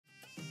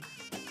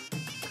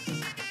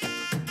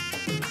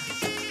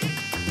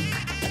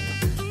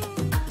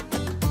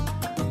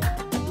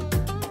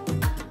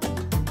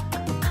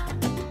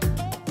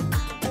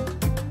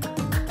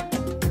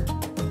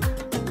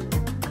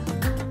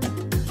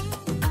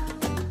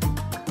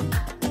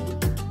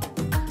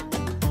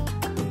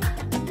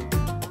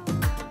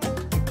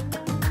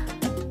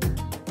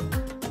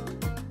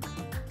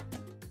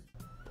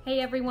Hey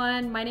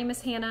everyone, my name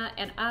is Hannah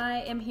and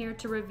I am here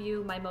to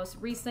review my most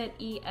recent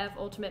EF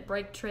Ultimate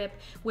Break trip,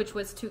 which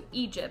was to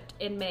Egypt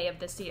in May of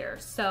this year.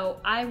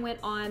 So I went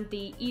on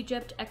the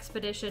Egypt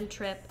expedition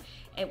trip.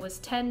 It was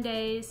 10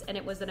 days and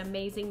it was an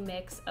amazing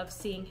mix of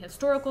seeing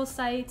historical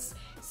sites,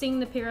 seeing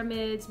the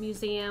pyramids,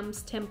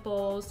 museums,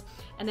 temples,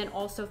 and then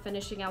also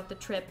finishing out the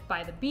trip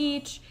by the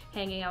beach,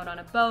 hanging out on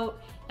a boat,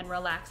 and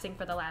relaxing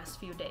for the last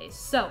few days.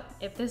 So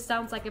if this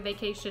sounds like a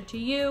vacation to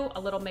you, a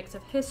little mix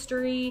of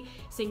history,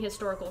 seeing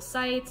historical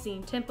sites,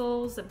 seeing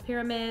temples and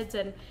pyramids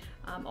and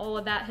all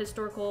of that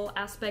historical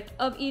aspect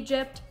of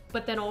Egypt,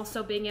 but then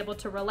also being able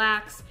to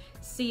relax,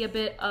 see a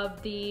bit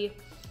of the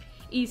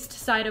east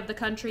side of the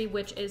country,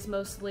 which is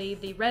mostly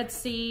the Red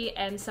Sea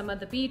and some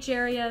of the beach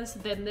areas,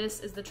 then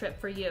this is the trip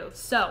for you.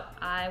 So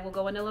I will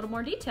go into a little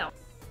more detail.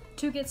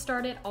 To get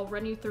started, I'll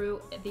run you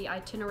through the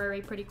itinerary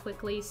pretty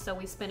quickly. So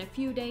we spent a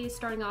few days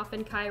starting off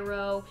in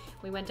Cairo,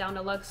 we went down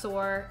to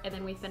Luxor, and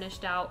then we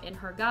finished out in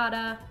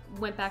Hurghada,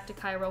 went back to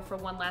Cairo for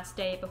one last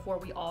day before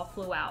we all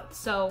flew out.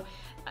 So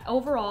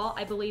overall,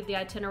 I believe the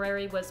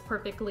itinerary was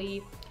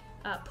perfectly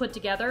put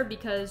together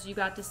because you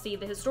got to see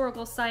the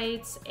historical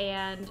sites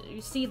and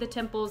you see the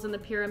temples and the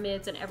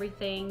pyramids and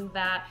everything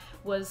that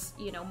was,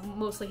 you know,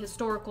 mostly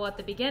historical at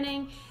the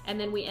beginning, and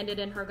then we ended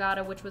in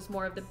Hurghada, which was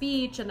more of the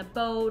beach and the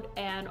boat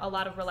and a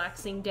lot of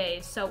relaxing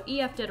days. So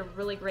EF did a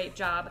really great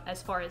job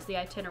as far as the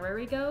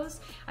itinerary goes.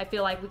 I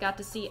feel like we got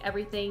to see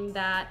everything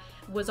that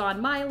was on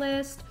my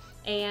list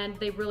and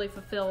they really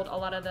fulfilled a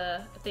lot of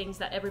the things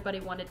that everybody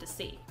wanted to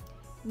see.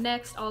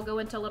 Next, I'll go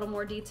into a little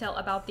more detail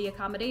about the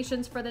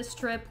accommodations for this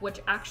trip, which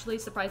actually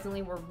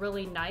surprisingly were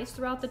really nice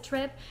throughout the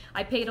trip.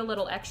 I paid a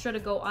little extra to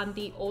go on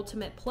the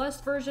Ultimate Plus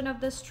version of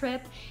this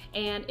trip,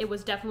 and it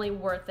was definitely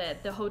worth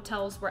it. The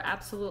hotels were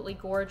absolutely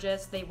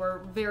gorgeous. They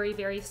were very,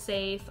 very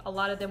safe. A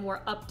lot of them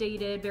were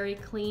updated, very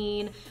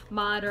clean,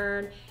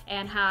 modern,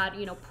 and had,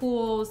 you know,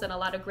 pools and a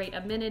lot of great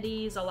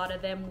amenities. A lot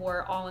of them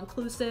were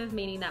all-inclusive,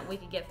 meaning that we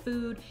could get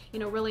food, you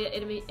know, really at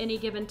any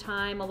given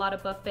time, a lot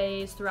of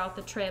buffets throughout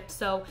the trip.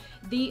 So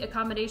the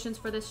accommodations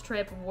for this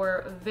trip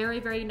were very,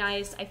 very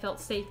nice. I felt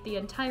safe the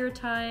entire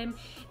time,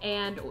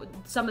 and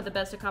some of the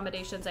best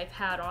accommodations I've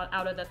had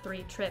out of the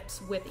 3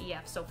 trips with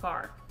EF so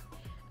far.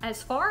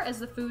 As far as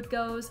the food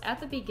goes, at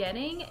the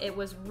beginning, it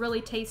was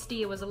really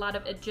tasty. It was a lot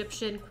of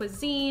Egyptian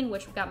cuisine,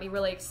 which got me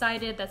really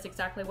excited. That's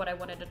exactly what I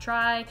wanted to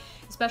try,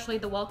 especially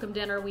the welcome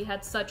dinner. We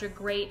had such a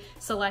great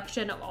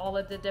selection of all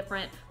of the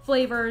different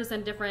flavors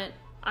and different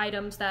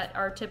items that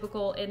are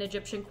typical in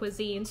Egyptian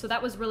cuisine, so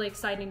that was really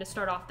exciting to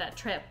start off that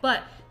trip.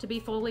 But to be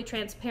fully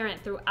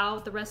transparent,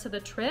 throughout the rest of the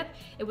trip,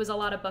 it was a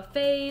lot of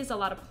buffets, a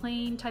lot of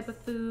plain type of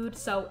food.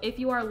 So if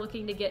you are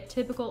looking to get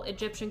typical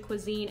Egyptian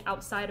cuisine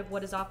outside of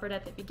what is offered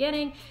at the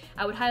beginning,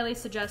 I would highly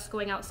suggest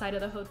going outside of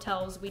the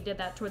hotels. We did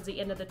that towards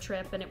the end of the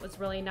trip, and it was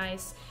really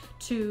nice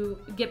to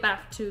get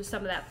back to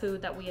some of that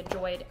food that we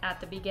enjoyed at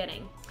the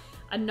beginning.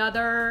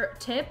 Another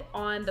tip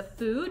on the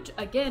food,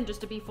 again,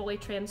 just to be fully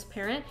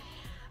transparent,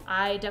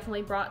 I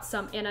definitely brought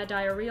some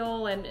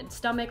antidiarrheal and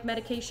stomach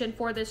medication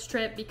for this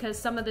trip because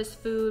some of this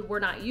food we're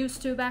not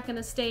used to back in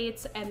the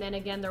States, and then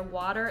again their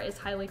water is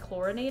highly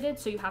chlorinated,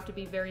 so you have to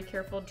be very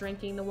careful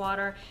drinking the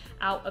water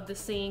out of the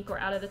sink or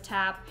out of the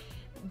tap.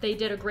 They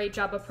did a great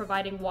job of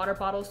providing water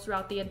bottles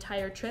throughout the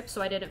entire trip,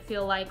 so I didn't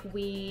feel like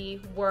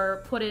we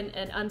were put in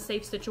an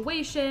unsafe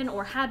situation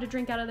or had to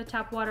drink out of the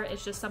tap water.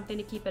 It's just something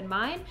to keep in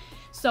mind.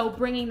 So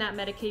bringing that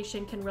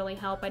medication can really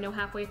help. I know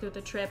halfway through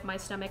the trip, my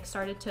stomach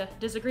started to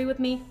disagree with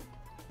me.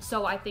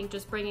 So I think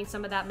just bringing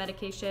some of that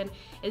medication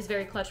is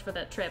very clutch for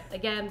that trip.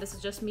 Again, this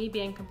is just me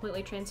being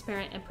completely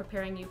transparent and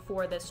preparing you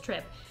for this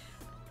trip.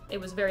 It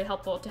was very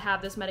helpful to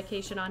have this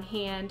medication on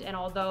hand, and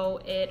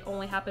although it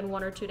only happened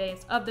 1 or 2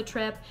 days of the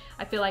trip,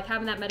 I feel like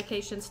having that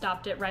medication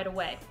stopped it right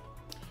away.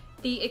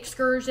 The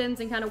excursions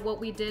and kind of what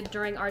we did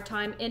during our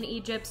time in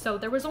Egypt. So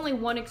there was only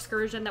one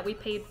excursion that we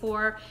paid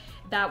for.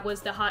 That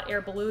was the hot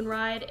air balloon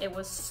ride. It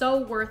was so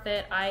worth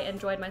it. I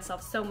enjoyed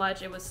myself so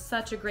much. It was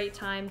such a great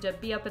time to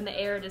be up in the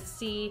air, to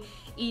see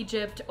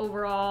Egypt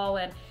overall,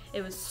 and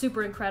it was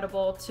super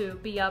incredible to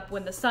be up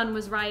when the sun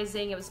was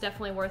rising. It was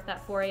definitely worth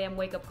that 4 a.m.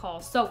 wake up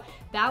call. So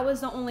that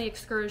was the only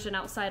excursion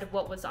outside of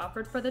what was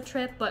offered for the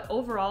trip. But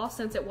overall,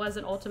 since it was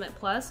an Ultimate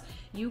Plus,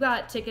 you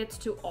got tickets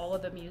to all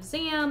of the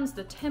museums,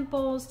 the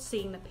temples,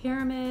 seeing the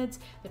pyramids,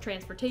 the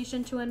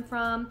transportation to and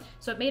from.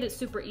 So it made it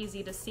super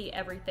easy to see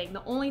everything.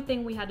 The only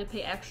thing we had to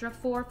pay extra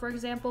for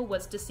example,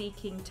 was to see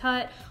King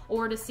Tut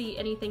or to see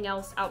anything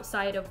else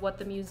outside of what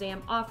the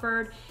museum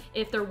offered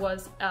if there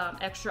was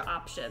extra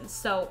options.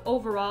 So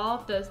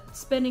overall, the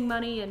spending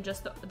money and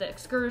just the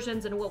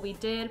excursions and what we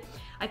did,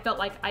 I felt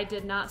like I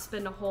did not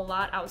spend a whole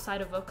lot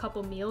outside of a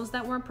couple meals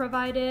that weren't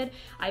provided.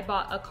 I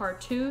bought a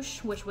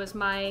cartouche, which was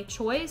my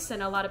choice,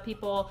 and a lot of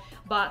people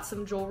bought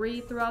some jewelry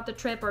throughout the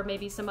trip or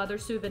maybe some other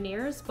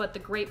souvenirs. But the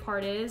great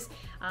part is,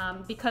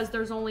 because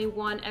there's only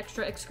one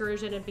extra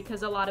excursion and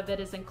because a lot of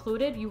it is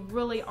included, you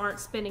really aren't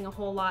spending a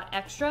whole lot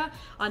extra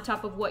on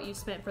top of what you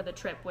spent for the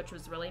trip, which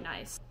was really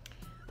nice.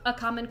 A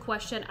common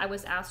question I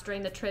was asked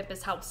during the trip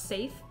is how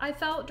safe I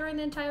felt during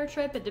the entire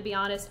trip, and to be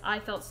honest, I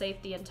felt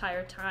safe the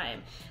entire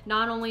time.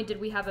 Not only did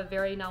we have a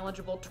very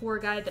knowledgeable tour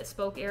guide that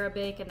spoke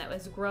Arabic and that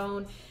was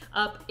grown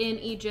up in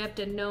Egypt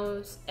and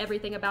knows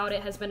everything about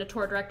it, has been a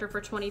tour director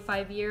for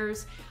 25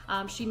 years.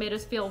 She made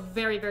us feel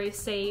very, very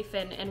safe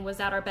and was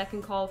at our beck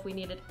and call if we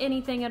needed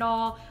anything at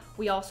all.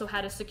 We also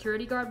had a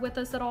security guard with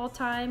us at all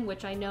time,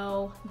 which I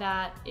know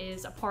that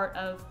is a part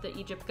of the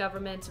Egypt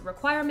government's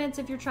requirements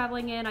if you're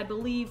traveling in, I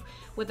believe,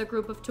 with a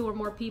group of 2 or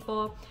more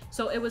people.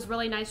 So it was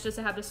really nice just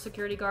to have a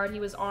security guard. He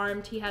was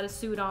armed, he had a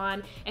suit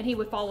on, and he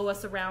would follow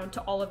us around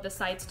to all of the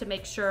sites to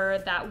make sure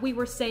that we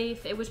were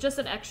safe. It was just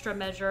an extra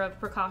measure of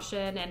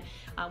precaution, and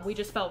we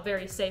just felt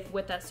very safe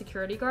with that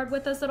security guard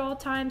with us at all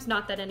times.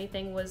 Not that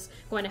anything was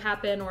going to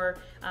happen or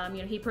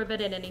he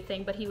prevented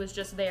anything, but he was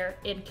just there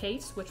in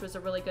case, which was a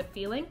really good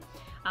feeling.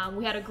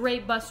 We had a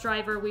great bus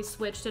driver. We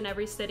switched in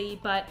every city,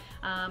 but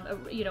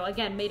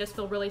again, made us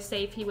feel really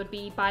safe. He would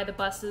be by the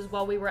buses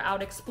while we were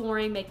out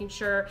exploring, making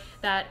sure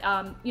that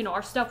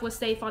our stuff was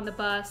safe on the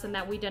bus and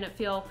that we didn't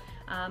feel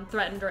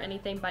threatened or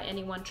anything by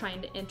anyone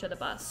trying to enter the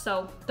bus.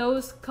 So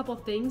those couple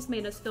things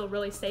made us feel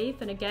really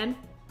safe. And again,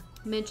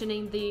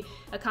 mentioning the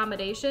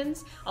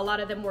accommodations, a lot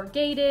of them were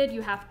gated.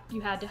 You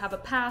had to have a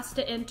pass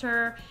to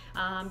enter.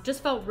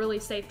 Just felt really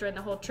safe during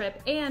the whole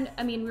trip. And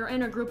I mean, we were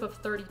in a group of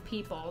 30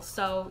 people,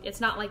 so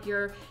it's not like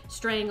you're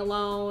straying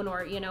alone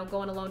or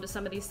going alone to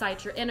some of these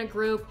sites. You're in a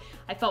group.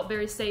 I felt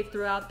very safe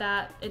throughout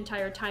that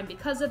entire time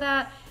because of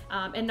that,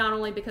 and not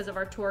only because of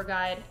our tour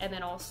guide, and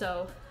then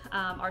also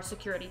our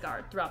security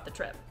guard throughout the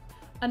trip.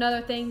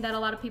 Another thing that a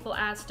lot of people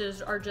asked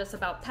are just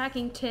about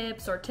packing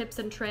tips or tips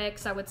and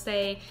tricks. I would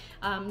say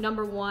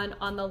number 1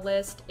 on the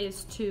list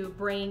is to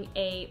bring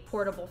a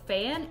portable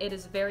fan. It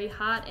is very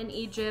hot in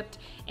Egypt,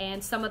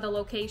 and some of the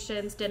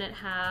locations didn't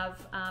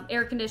have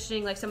air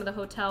conditioning, like some of the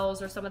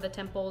hotels or some of the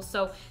temples.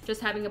 So just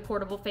having a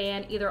portable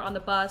fan either on the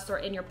bus or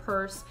in your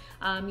purse,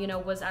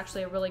 was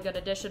actually a really good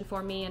addition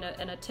for me,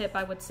 and a tip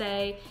I would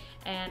say.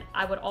 And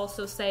I would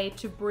also say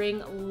to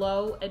bring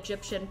low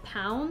Egyptian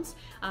pounds.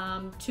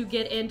 To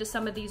get into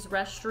some of these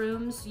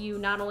restrooms, you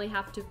not only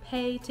have to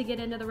pay to get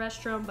into the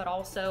restroom, but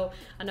also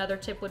another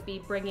tip would be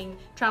bringing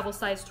travel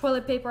size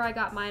toilet paper. I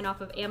got mine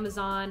off of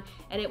Amazon,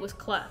 and it was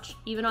clutch.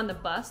 Even on the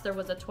bus, there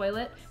was a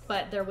toilet,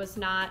 but there was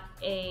not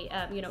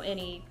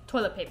any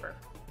toilet paper.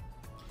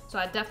 So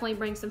I'd definitely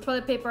bring some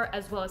toilet paper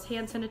as well as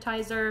hand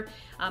sanitizer.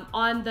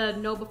 On the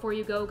Know Before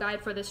You Go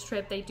guide for this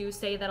trip, they do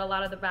say that a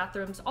lot of the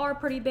bathrooms are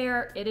pretty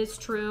bare. It is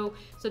true.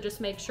 So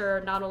just make sure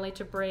not only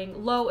to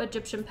bring low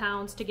Egyptian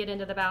pounds to get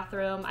into the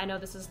bathroom. I know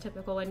this is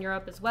typical in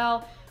Europe as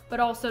well, but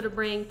also to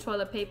bring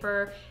toilet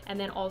paper and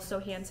then also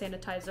hand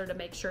sanitizer to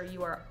make sure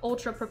you are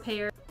ultra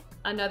prepared.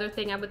 Another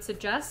thing I would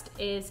suggest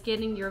is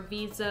getting your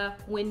visa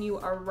when you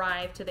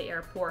arrive to the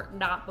airport,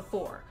 not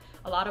before.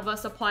 A lot of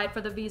us applied for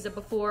the visa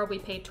before. We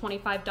paid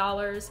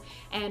 $25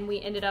 and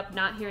we ended up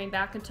not hearing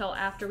back until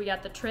after we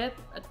got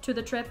to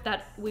the trip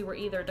that we were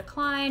either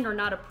declined or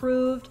not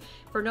approved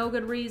for no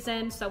good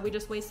reason. So we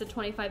just wasted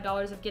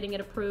 $25 of getting it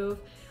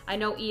approved. I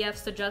know EF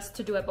suggests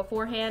to do it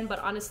beforehand, but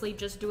honestly,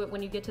 just do it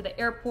when you get to the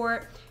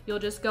airport. You'll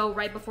just go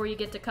right before you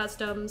get to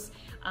customs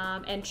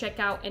and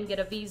check out and get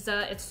a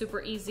visa. It's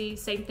super easy.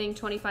 Same thing,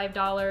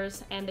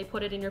 $25, and they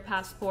put it in your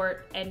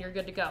passport and you're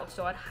good to go.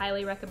 So I'd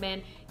highly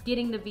recommend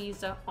getting the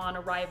visa on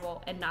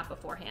arrival and not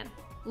beforehand.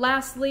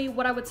 Lastly,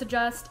 what I would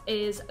suggest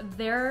is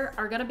there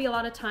are going to be a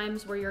lot of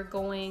times where you're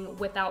going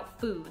without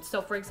food. So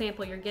for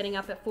example, you're getting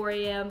up at 4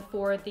 a.m.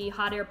 for the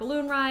hot air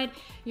balloon ride.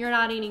 You're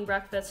not eating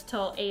breakfast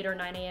till 8 or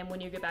 9 a.m.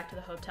 when you get back to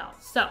the hotel.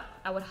 So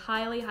I would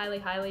highly, highly,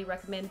 highly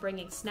recommend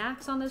bringing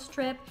snacks on this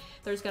trip.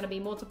 There's going to be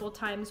multiple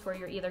times where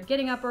you're either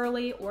getting up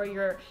early or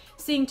you're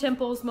seeing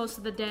temples most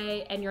of the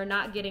day and you're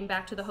not getting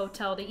back to the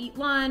hotel to eat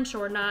lunch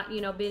or not,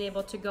 being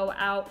able to go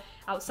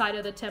outside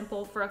of the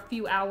temple for a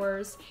few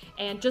hours.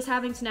 And just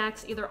having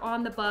snacks either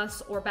on the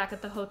bus or back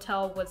at the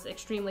hotel was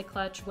extremely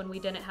clutch when we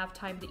didn't have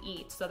time to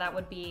eat. So that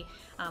would be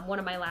one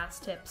of my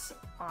last tips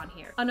on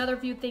here. Another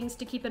few things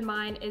to keep in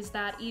mind is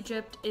that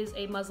Egypt is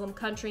a Muslim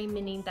country,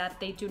 meaning that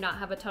they do not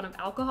have a ton of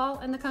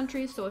alcohol in the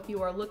country. So if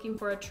you are looking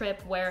for a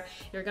trip where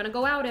you're gonna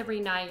go out every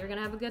night, you're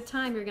gonna have a good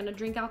time, you're gonna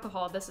drink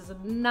alcohol, this is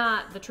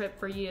not the trip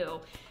for you.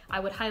 I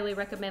would highly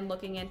recommend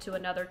looking into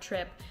another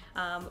trip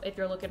if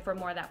you're looking for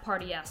more of that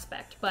party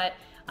aspect. But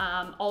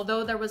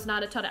although there was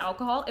not a ton of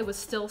alcohol, it was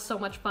still so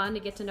much fun to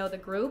get to know the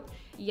group.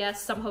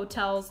 Yes, some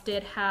hotels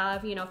did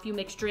have, a few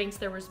mixed drinks.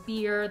 There was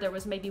beer, there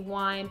was maybe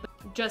wine, but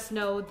just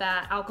know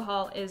that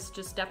alcohol is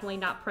just definitely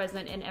not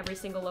present in every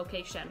single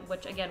location,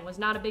 which again was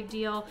not a big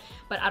deal,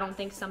 but I don't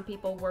think some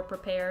people were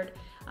prepared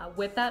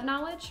with that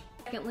knowledge.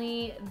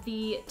 Secondly,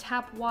 the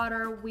tap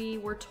water we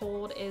were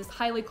told is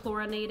highly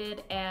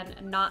chlorinated and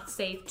not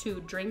safe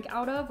to drink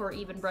out of or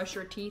even brush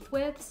your teeth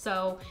with.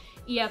 So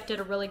EF did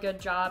a really good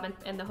job,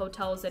 and the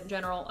hotels in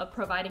general, of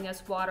providing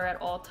us water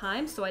at all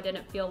times. So I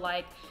didn't feel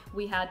like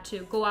we had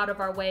to go out of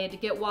our way to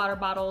get water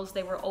bottles.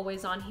 They were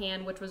always on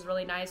hand, which was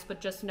really nice, but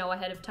just know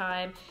ahead of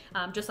time,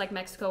 just like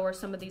Mexico or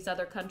some of these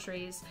other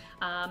countries,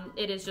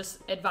 it is just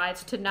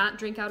advised to not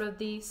drink out of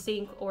the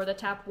sink or the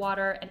tap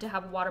water and to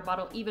have a water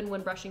bottle even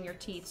when brushing your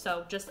teeth.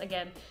 So just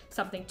again,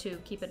 something to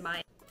keep in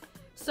mind.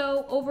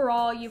 So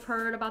overall, you've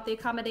heard about the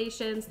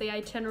accommodations, the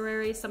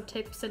itinerary, some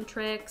tips and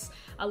tricks,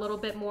 a little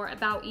bit more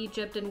about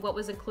Egypt and what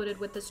was included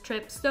with this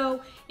trip.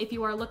 So if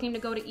you are looking to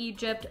go to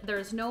Egypt,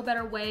 there's no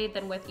better way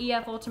than with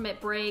EF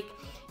Ultimate Break.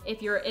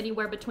 If you're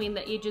anywhere between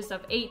the ages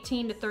of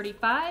 18 to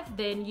 35,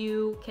 then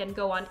you can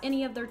go on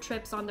any of their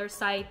trips on their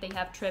site. They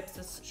have trips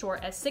as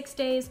short as 6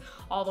 days,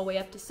 all the way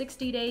up to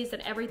 60 days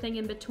and everything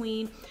in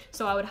between.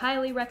 So I would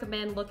highly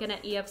recommend looking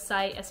at EF's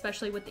site,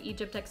 especially with the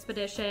Egypt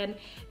expedition.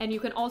 And you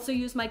can also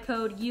use my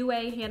code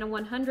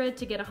UAHannah100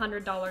 to get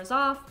 $100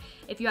 off.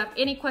 If you have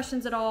any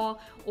questions at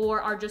all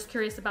or are just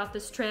curious about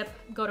this trip,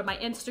 go to my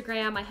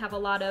Instagram. I have a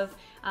lot of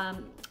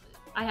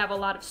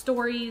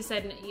stories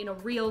and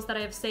reels that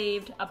I have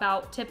saved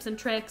about tips and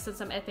tricks and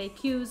some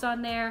FAQs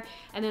on there.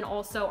 And then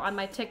also on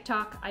my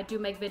TikTok, I do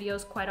make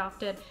videos quite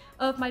often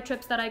of my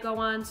trips that I go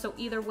on. So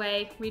either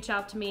way, reach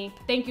out to me.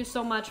 Thank you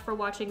so much for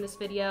watching this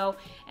video,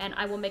 and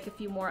I will make a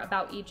few more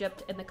about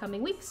Egypt in the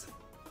coming weeks.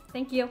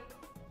 Thank you.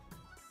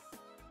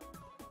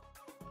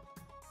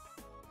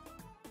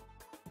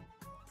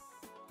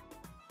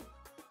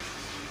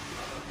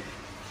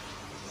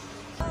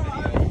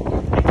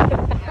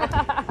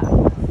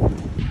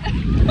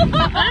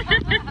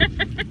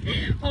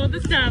 Hold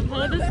the stop,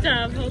 hold the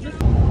stop, hold the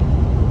stop.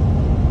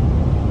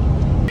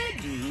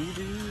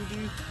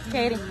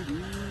 Katie.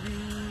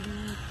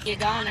 You're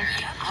goner.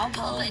 I'll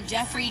call it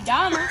Jeffrey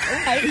Dahmer.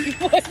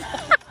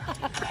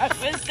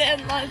 Breakfast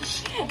and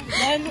lunch.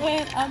 Then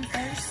when I'm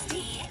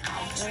thirsty,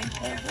 I'll drink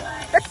the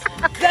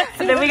blood.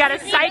 And then we got a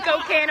psycho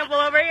cannibal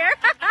over here.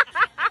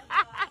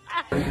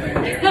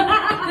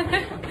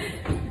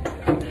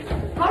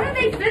 How do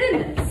they fit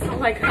in this? Oh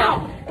my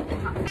god.